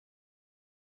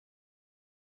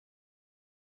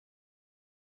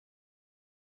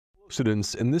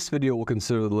Students, in this video we'll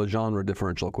consider the Legendre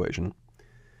differential equation.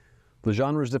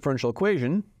 Legendre's differential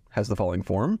equation has the following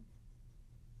form.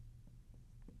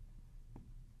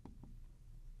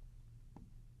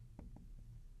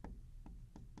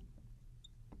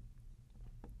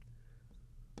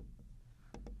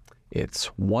 It's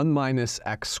 1 minus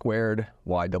x squared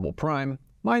y double prime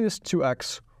minus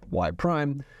 2x y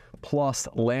prime plus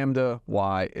lambda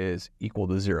y is equal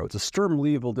to 0. It's a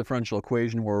Sturm-Liouville differential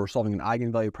equation where we're solving an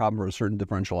eigenvalue problem for a certain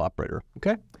differential operator,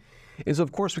 okay? And so,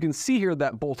 of course, we can see here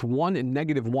that both 1 and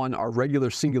 -1 are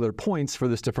regular singular points for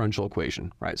this differential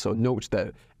equation, right? So note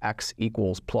that x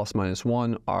equals plus minus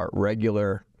 1 are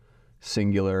regular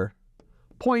singular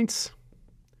points.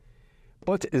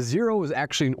 But 0 is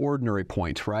actually an ordinary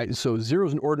point, right? So 0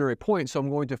 is an ordinary point, so I'm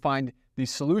going to find the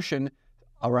solution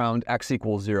around x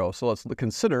equals 0. So let's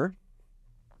consider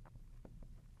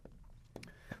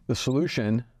the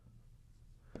solution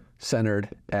centered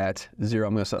at 0.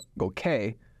 I'm going to go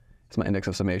k. It's my index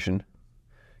of summation.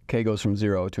 K goes from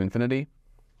 0 to infinity.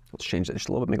 Let's change that just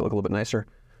a little bit, make it look a little bit nicer.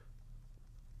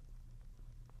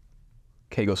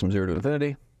 K goes from 0 to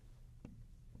infinity.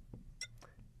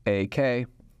 AK,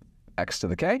 x to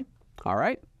the k. All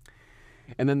right.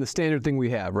 And then the standard thing we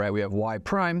have, right? We have y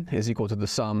prime is equal to the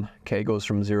sum, k goes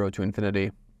from 0 to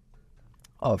infinity,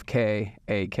 of k,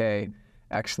 ak,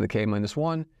 x to the k minus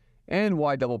 1, and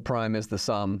y double prime is the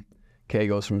sum, k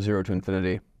goes from 0 to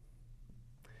infinity,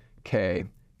 k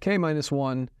minus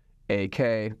 1, ak,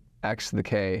 x to the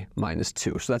k minus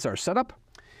 2. So that's our setup.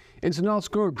 And so now let's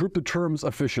go group the terms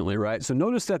efficiently, right? So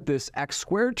notice that this x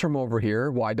squared term over here,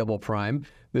 y double prime,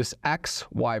 this x,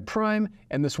 y prime,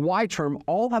 and this y term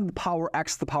all have the power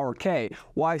x to the power k.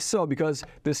 Why so? Because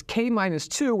this k minus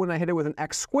 2, when I hit it with an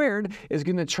x squared, is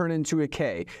going to turn into a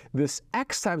k. This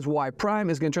x times y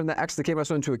prime is going to turn that x to the k minus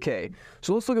 1 into a k.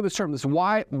 So let's look at this term, this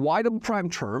y double prime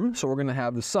term. So we're going to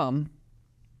have the sum,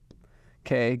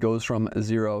 k goes from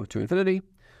 0 to infinity,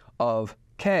 of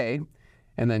k,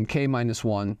 and then k minus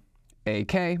 1,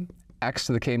 ak, x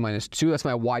to the k minus 2, that's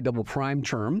my y double prime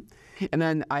term. And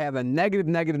then I have a negative,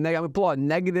 negative, negative. I'm going to pull out a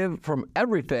negative from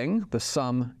everything. The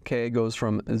sum, k goes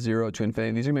from 0 to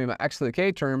infinity. These are going to be my x to the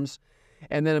k terms.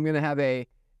 And then I'm going to have a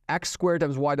x squared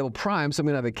times y double prime. So I'm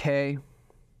going to have a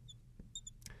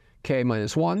k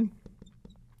minus 1.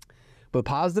 But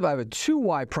positive, I have a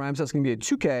 2y prime, so that's going to be a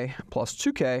 2k plus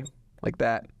 2k, like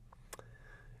that.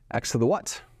 X to the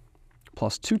what?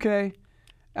 Plus 2k,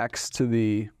 x to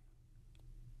the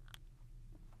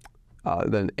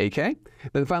then ak.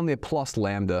 Then finally a plus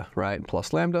lambda, right?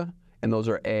 Plus lambda. And those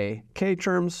are ak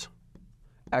terms.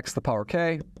 X to the power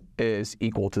k is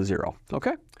equal to 0.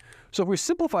 Okay? So if we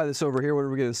simplify this over here, what are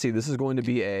we going to see? This is going to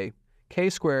be a k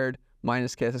squared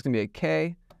minus k. That's going to be a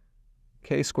k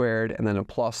squared, and then a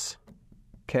plus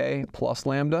k plus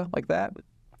lambda, like that.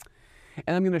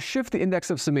 And I'm going to shift the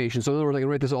index of summation. So in other words, I can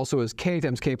write this also as k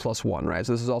times k plus 1, right?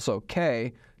 So this is also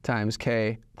k times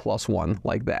k plus 1,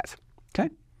 like that. Okay?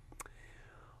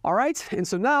 All right, and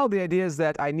so now the idea is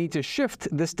that I need to shift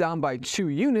this down by 2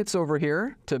 units over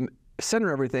here to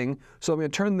center everything. So I'm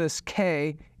going to turn this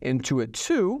k into a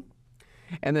 2,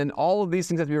 and then all of these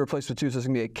things have to be replaced with 2. So it's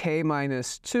going to be a k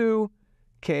minus 2,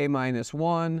 k minus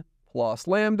 1 plus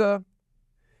lambda,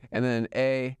 and then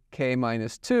a k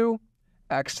minus 2,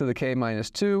 x to the k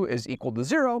minus 2 is equal to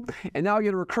 0. And now I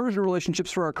get recursion relationships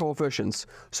for our coefficients.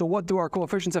 So what do our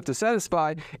coefficients have to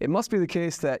satisfy? It must be the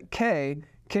case that k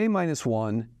minus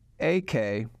 1,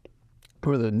 ak,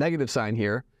 with a negative sign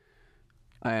here,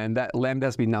 and that lambda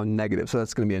has to be now negative. So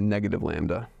that's going to be a negative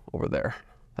lambda over there.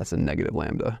 That's a negative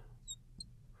lambda. So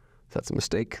that's a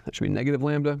mistake. That should be negative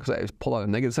lambda, because I just pull out a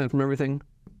negative sign from everything,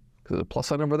 because there's a plus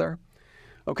sign over there.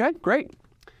 Okay, great.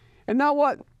 And now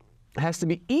what? It has to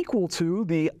be equal to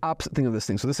the opposite thing of this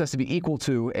thing. So this has to be equal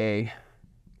to a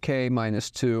k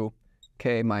minus 2,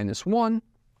 k minus 1,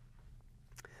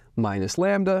 minus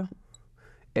lambda,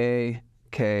 a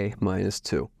k minus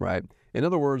 2, right? In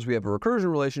other words, we have a recursion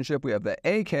relationship. We have that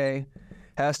ak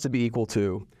has to be equal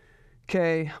to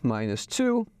k minus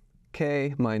 2,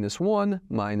 k minus 1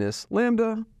 minus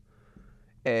lambda,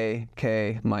 a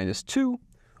k minus 2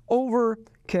 over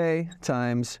k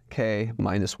times k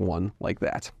minus 1, like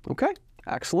that. Okay,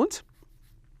 excellent.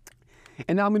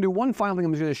 And now I'm going to do one final thing.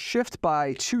 I'm just going to shift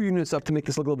by 2 units up to make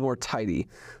this look a little more tidy.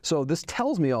 So this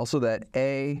tells me also that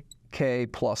a k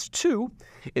plus 2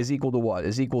 is equal to what?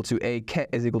 Is equal to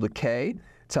k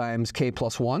times k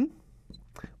plus 1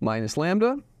 minus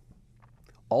lambda,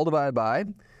 all divided by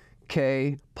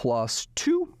k plus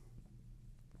 2,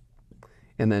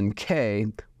 and then k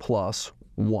plus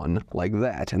 1, like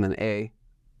that. And then a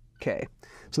k.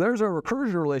 So there's our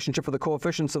recursion relationship for the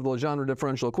coefficients of the Legendre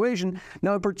differential equation.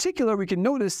 Now in particular, we can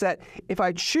notice that if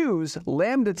I choose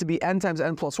lambda to be n times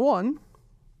n plus 1,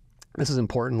 this is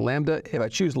important, if I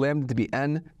choose lambda to be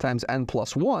n times n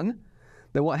plus 1,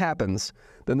 then what happens?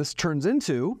 Then this turns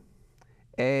into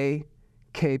a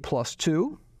k plus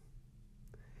 2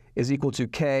 is equal to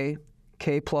k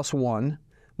plus 1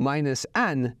 minus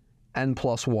n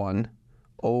plus 1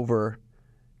 over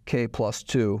k plus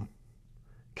 2,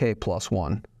 k plus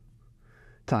 1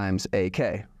 times ak.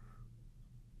 Okay?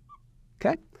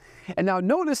 And now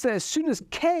notice that as soon as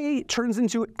k turns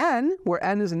into n, where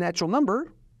n is a natural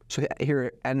number, so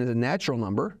here n is a natural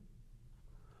number,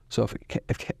 so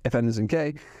if n is in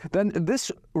k, then this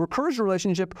recursion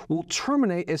relationship will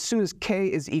terminate as soon as k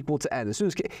is equal to n. As soon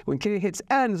as when k hits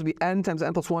n, this will be n times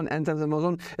n plus 1, n times n plus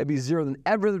 1, it'd be 0. Then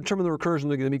every other term of the recursion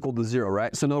is going to be equal to 0,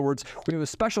 right? So in other words, we have a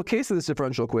special case of this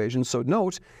differential equation. So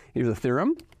note, here's the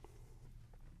theorem.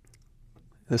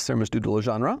 This theorem is due to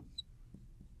Legendre.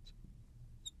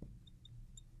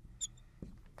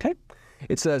 Okay.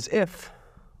 It says if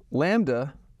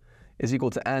lambda is equal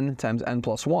to n times n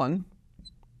plus 1,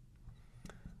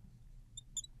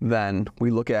 then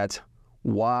we look at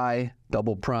y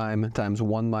double prime times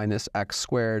 1 minus x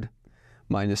squared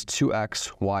minus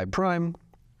 2x y prime,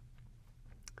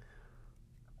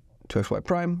 2x y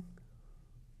prime,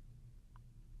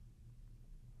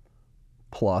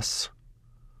 plus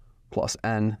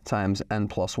n times n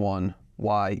plus 1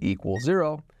 y equals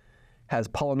 0, has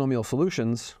polynomial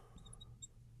solutions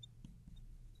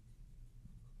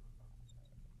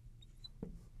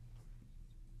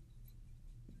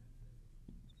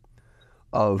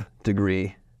of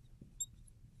degree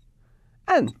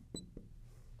n.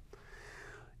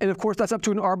 And of course, that's up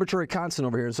to an arbitrary constant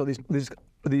over here. So these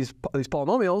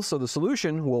polynomials, so the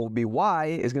solution will be y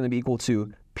is going to be equal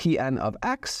to Pn of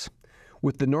x,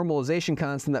 with the normalization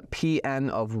constant that Pn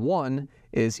of 1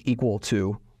 is equal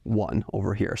to 1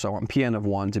 over here. So I want Pn of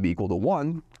 1 to be equal to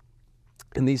 1.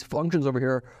 And these functions over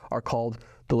here are called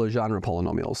the Legendre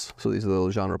polynomials. So these are the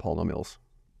Legendre polynomials.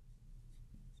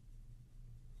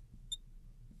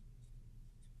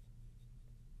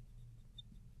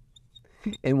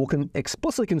 And we'll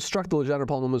explicitly construct the Legendre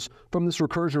polynomials from this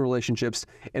recursion relationships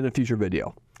in a future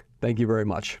video. Thank you very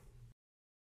much.